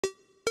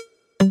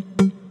Hi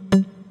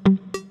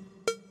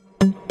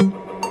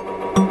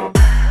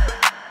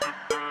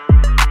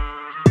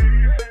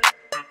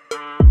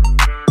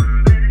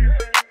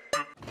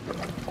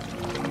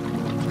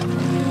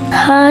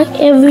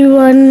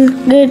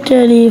everyone, get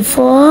ready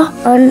for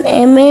an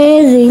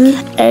amazing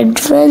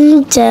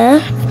adventure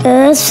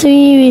as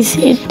we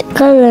visit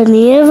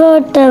Kelaniya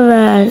Water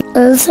World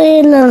in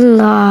Sri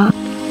Lanka.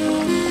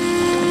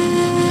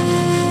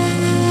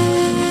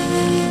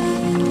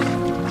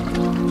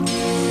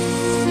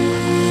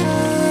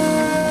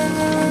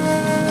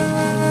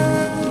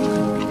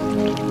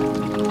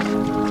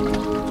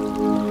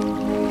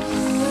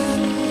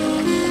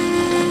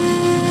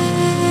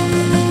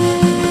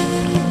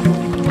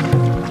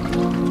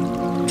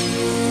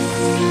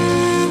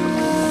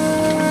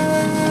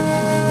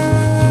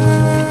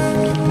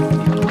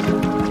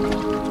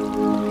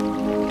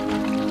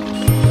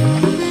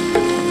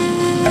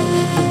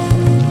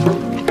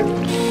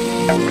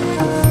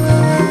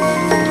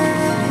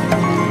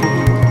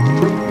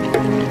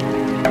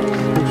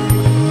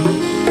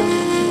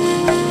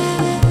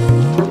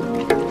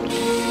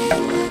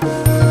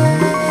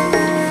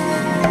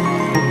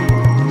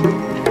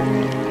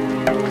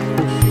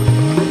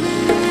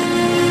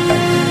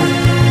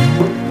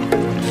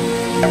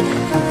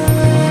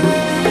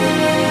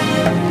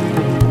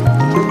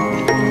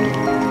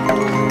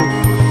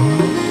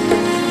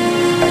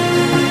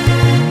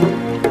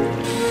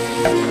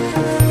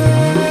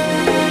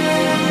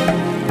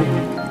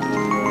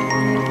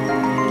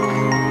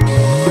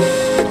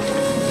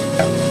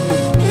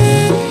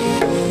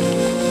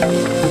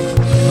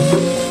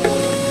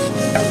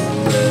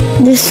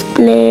 This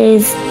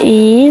place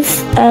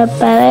is a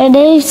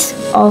paradise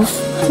of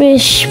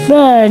fish,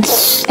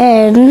 birds,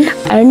 and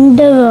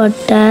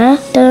underwater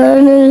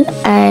tunnel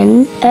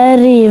and a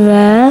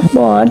river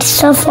boat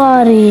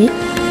safari.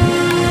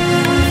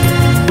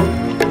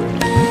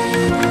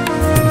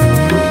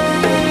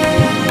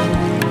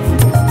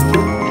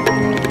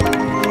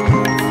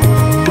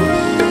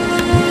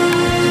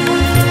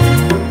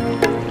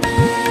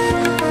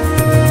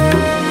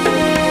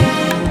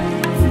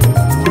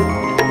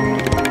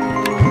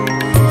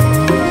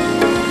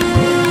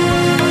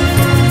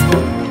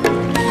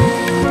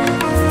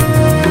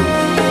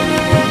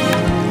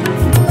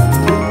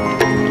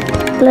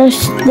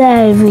 Lush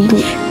diving.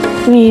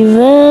 We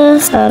were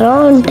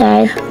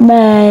surrounded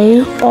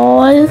by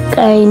all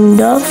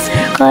kinds of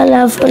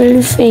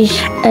colorful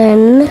fish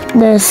and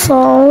the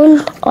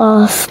sound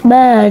of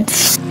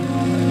birds.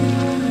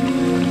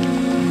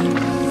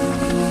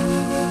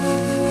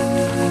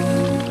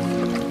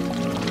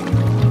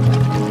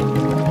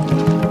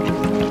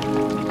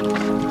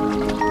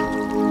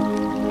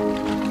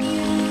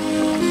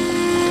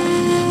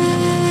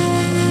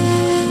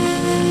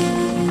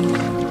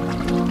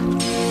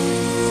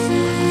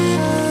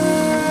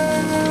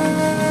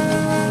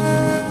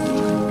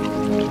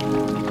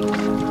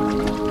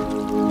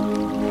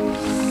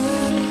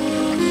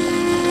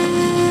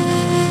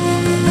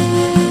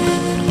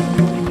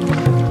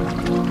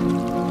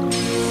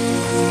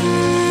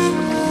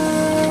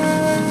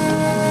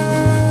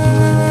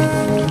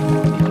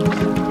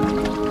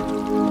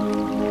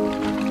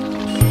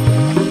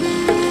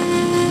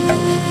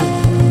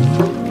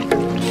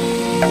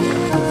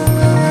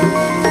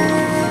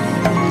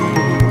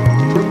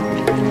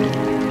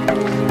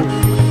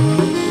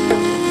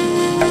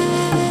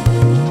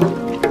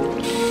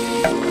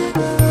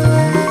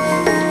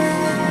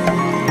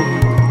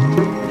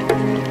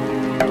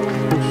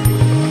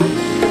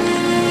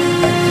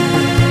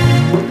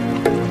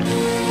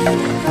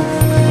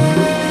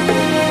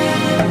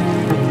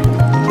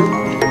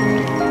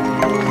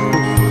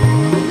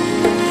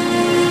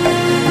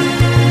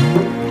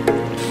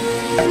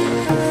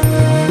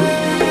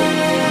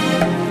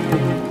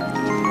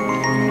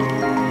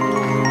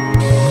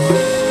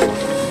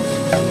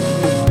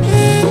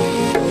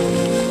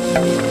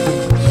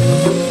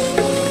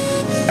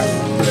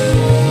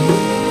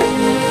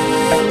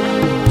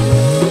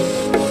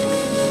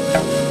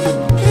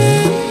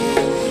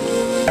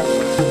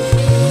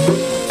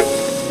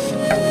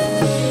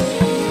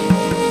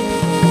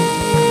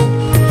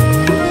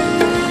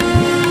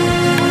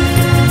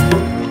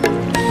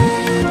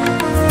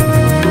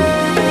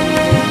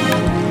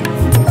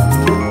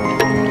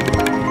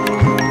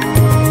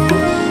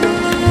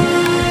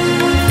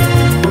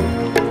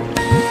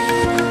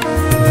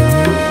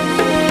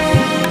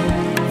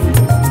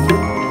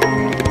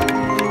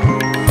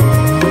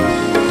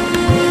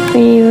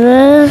 We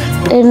were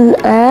in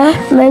a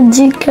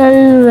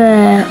magical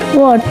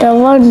water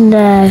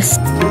wonders.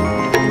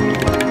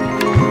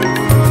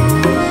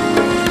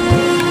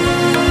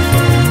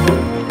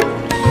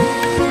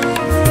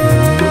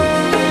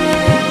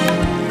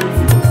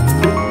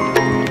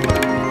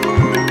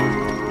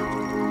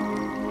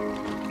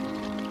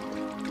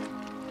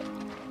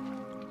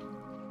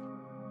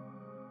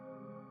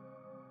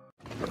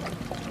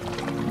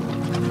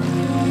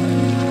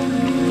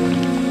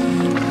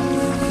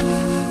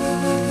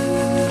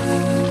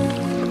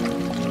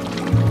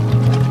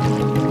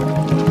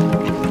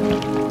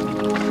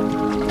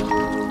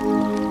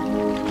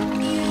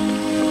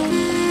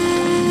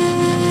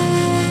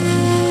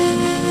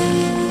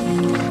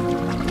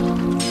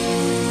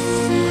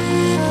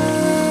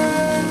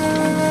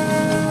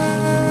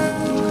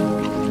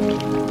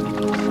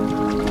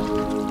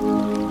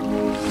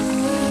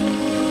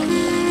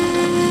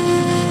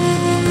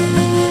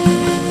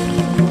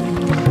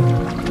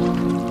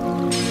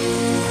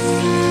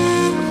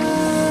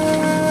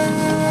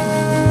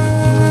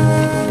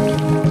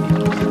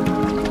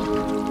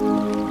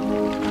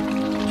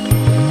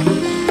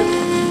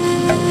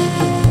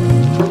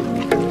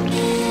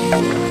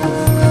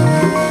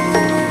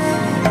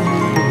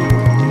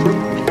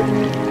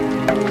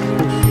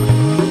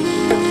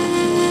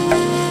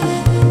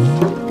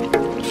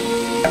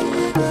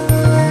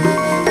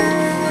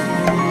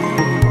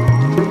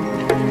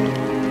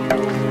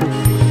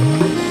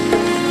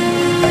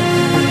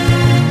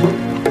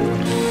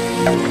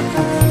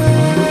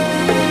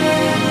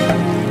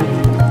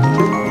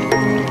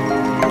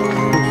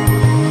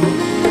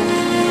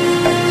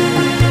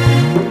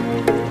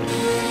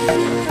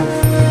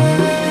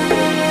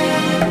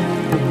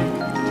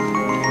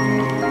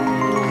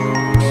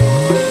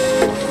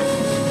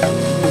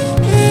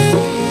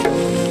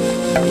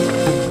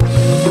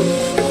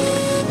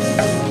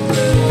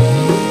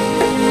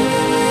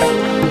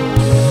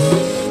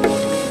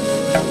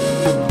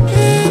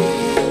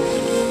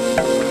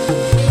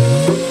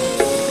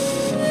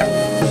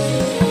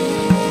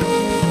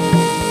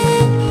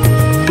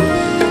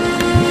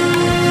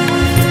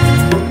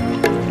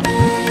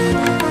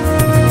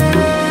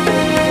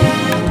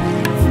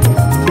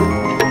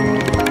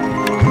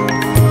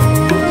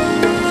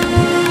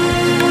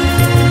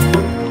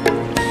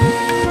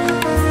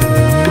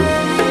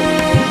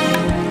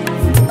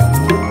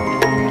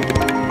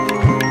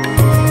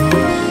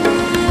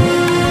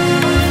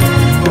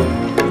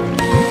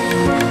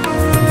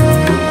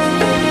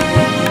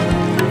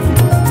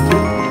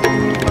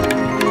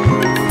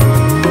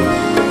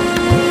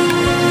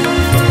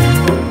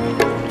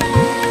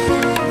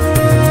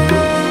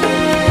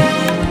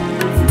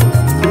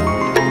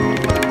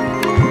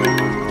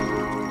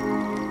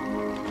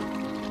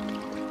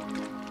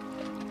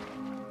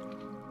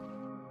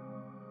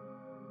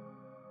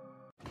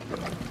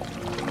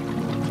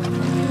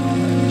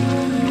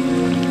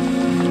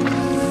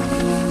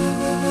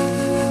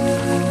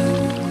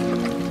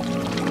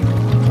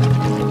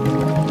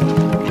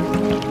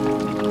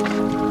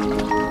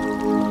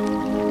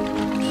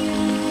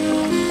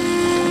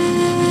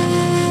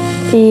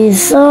 We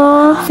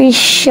saw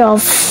fish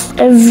of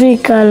every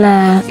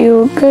color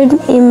you could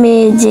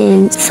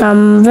imagine.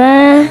 Some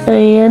were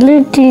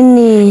really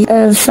teeny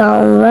and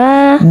some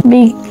were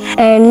big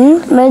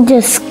and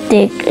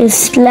majestic.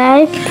 It's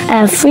like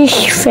a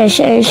fish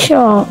fashion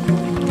show.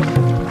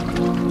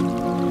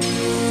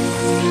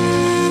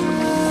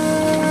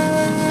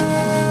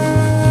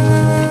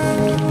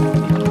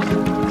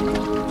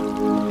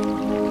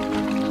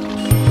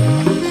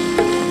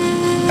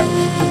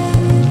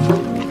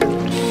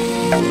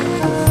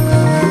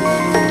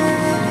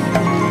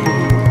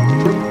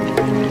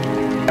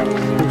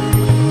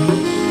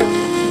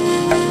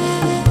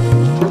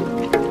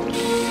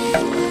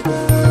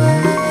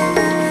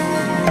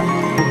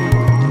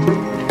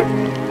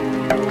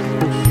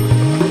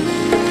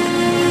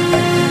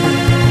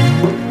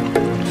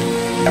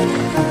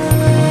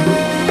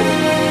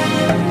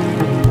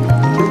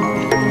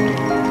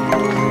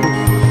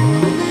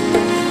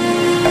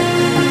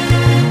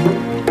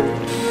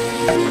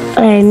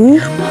 And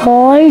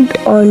hold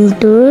on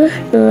to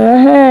your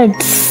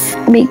heads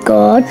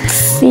because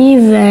we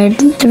went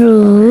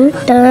through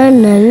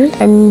tunnel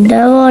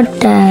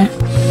underwater.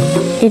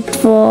 It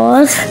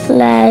was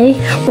like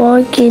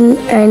walking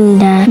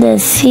under the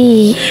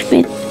sea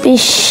with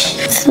fish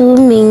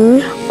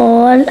swimming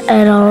all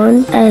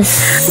around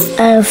us.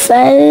 I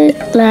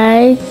felt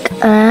like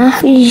a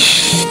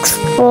fish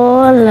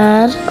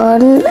explorer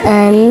on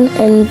an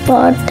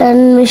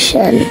important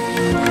mission.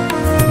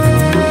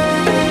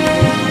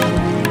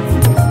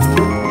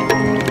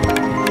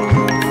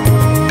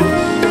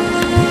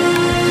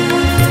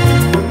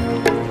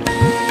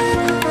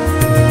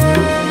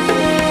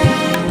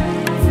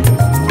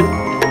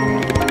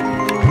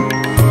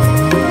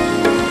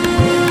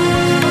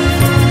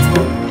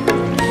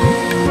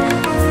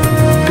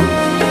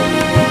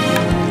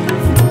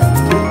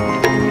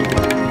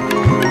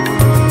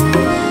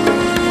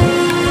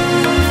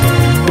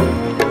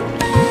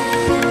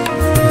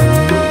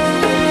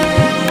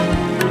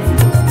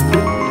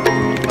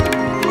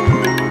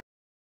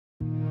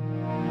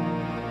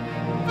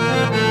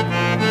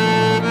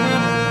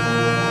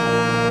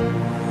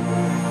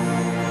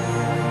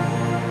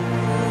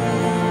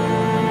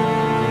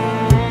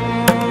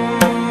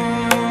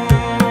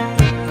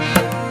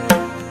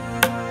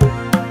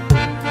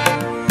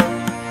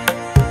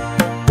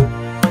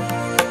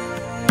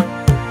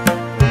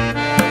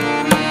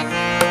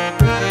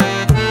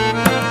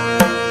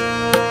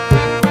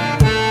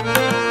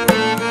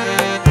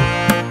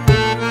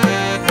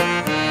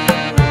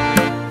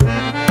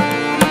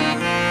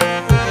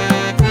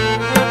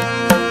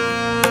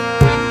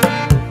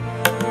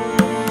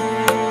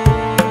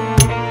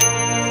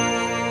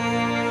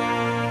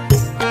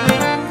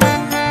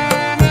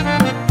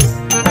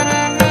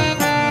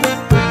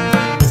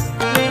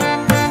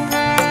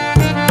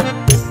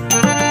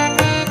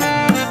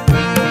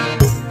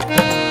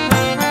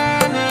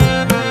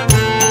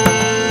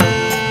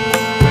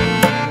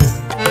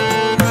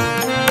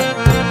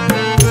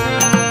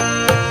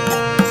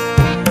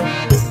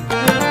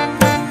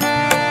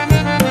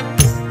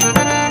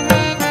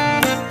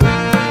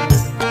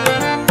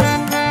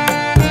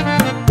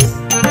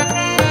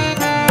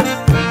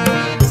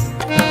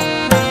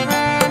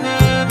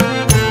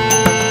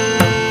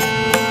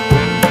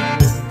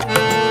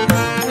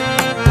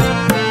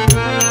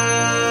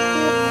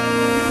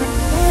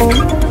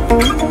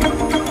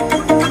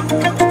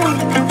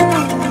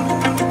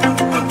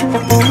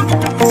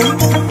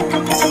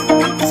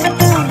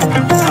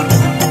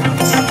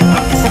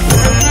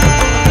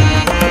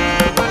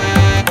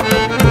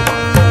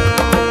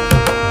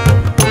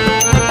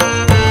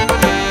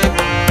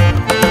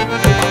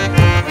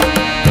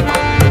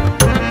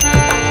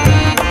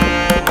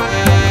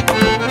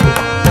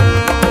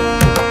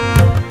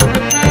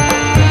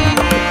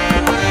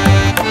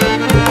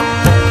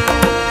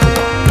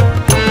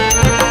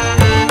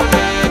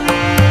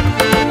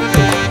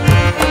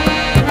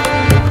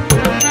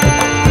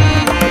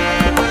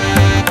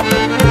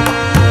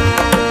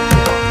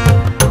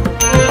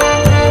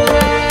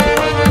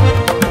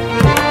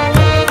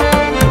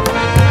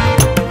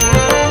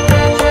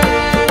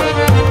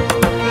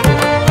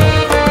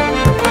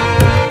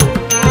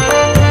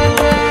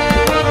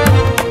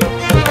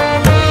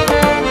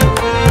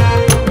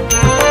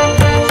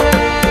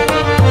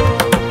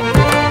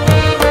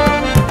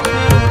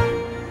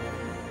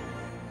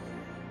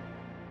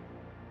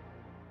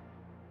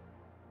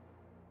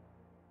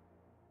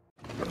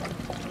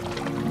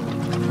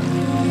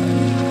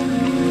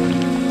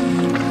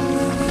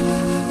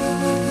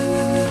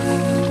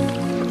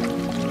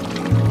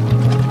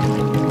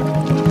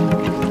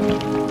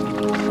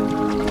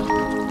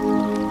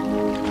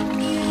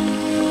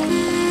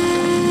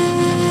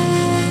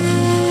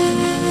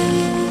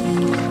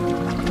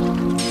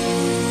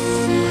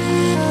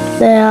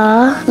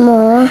 There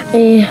more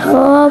we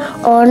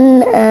hopped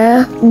on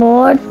a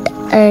boat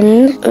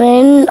and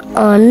went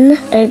on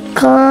a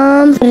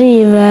calm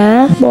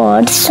river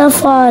boat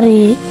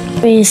safari.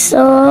 We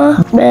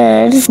saw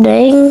birds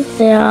doing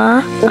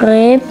their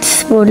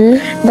graceful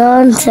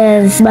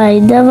dances by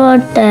the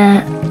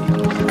water.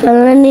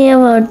 Kelaniya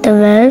Water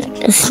World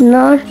is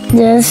not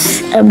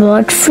just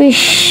about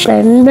fish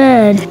and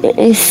birds.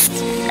 It's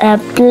a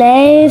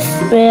place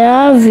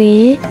where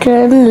we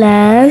can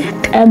learn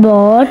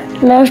about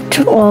lots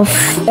of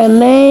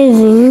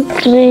amazing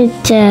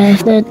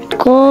creatures that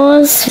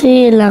call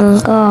Sri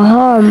Lanka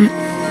home.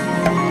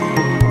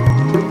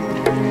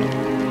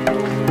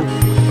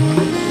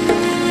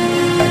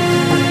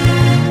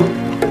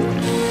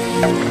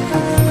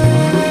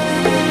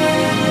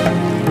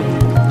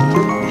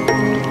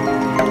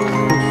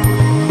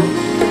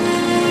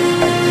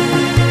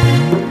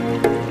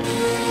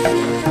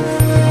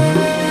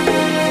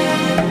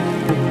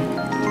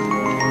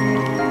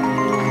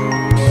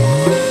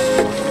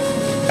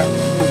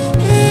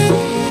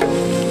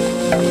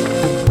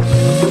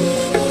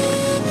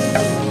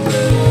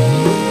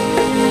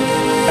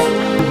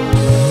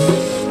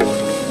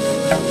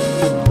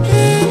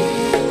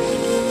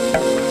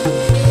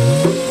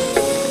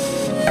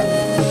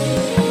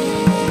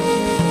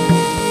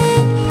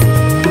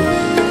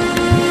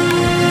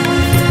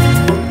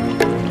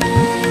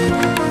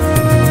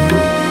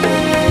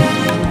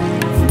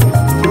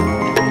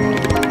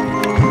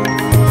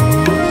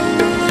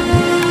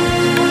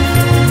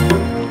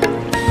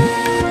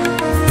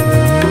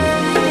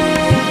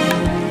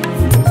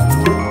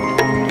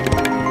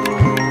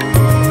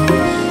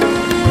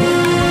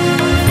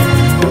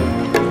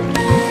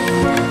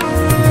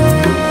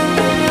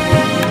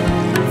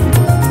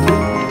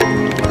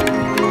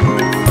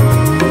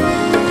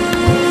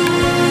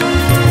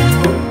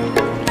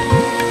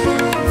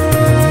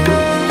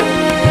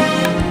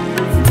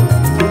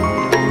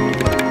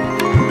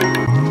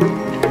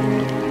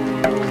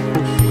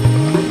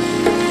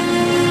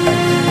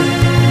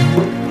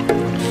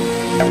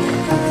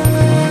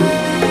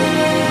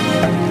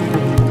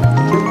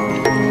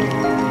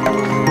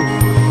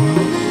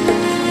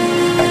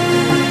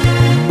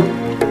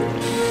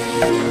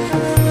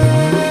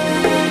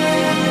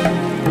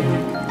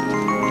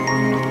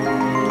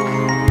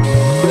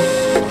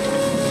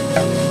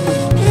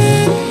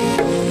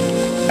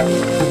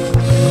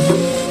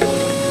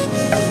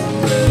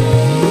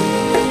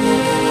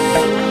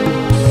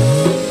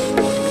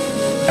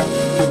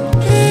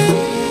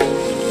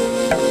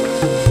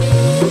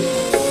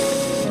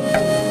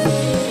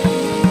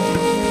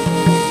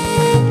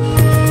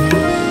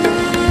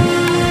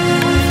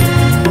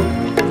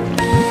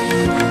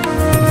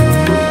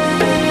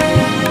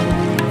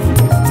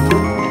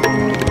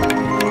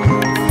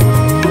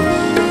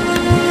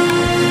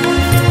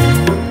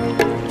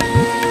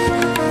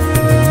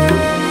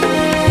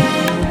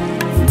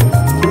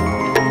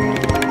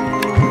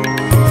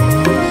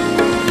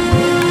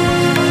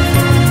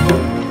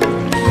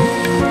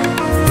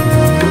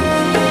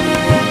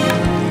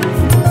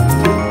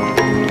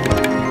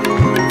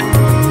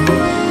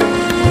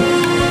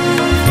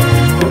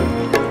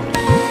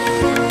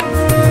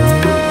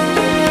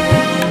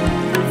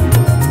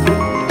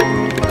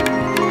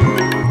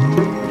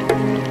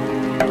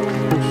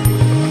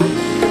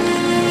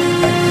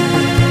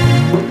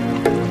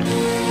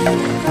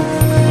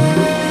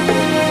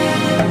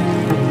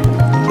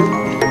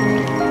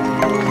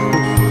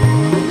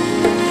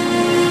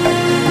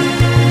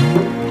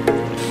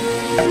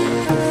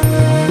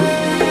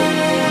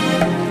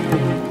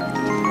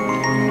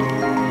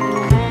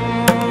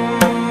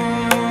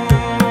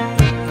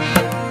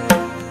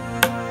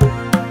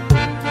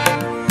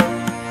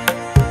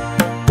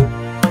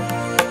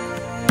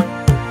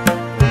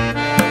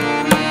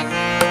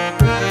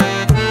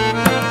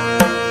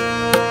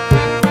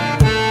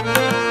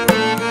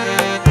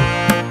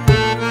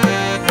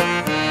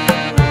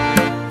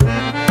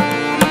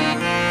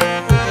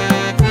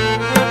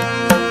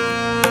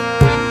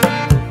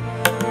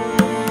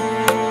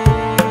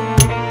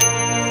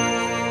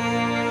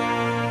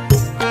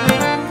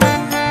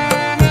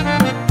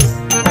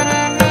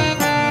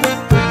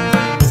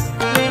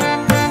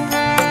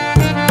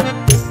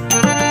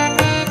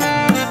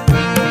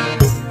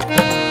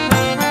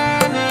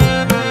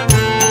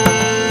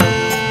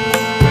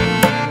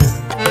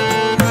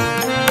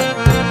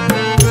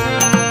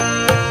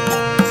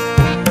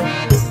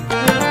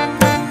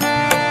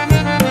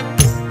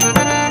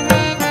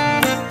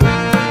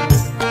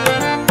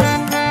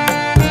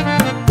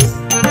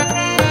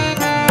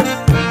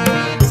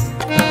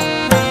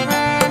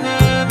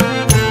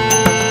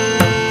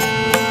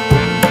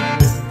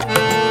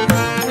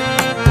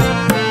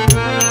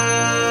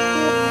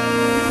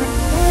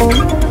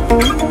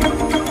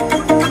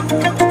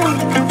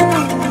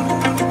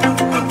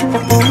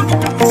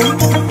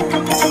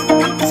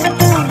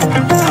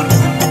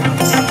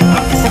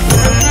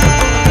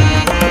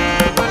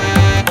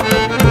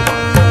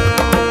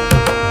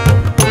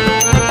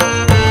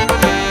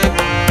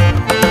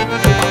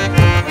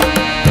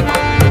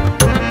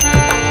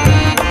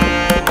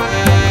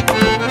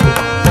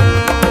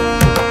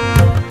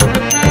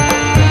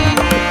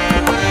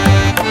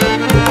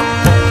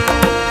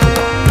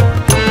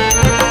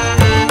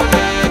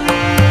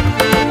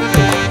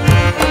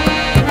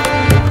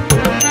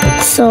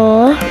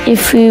 So,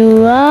 if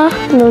you are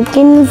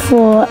looking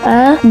for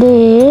a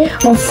day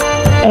of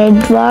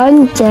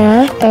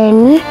adventure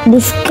and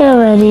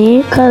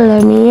discovery.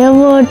 Kelaniya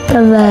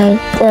Water World,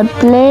 the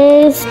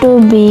place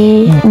to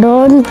be.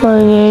 Don't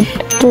forget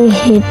to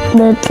hit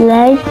that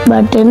like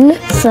button,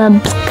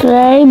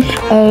 subscribe,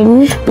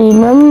 and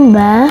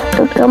remember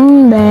to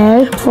come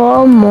back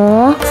for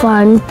more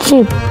fun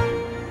trips.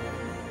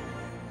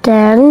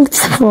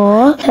 Thanks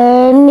for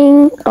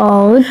hanging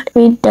out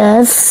with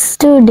us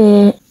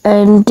today.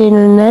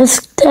 Until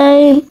next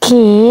time,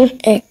 keep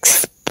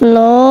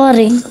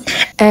exploring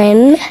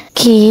and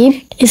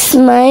keep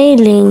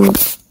smiling.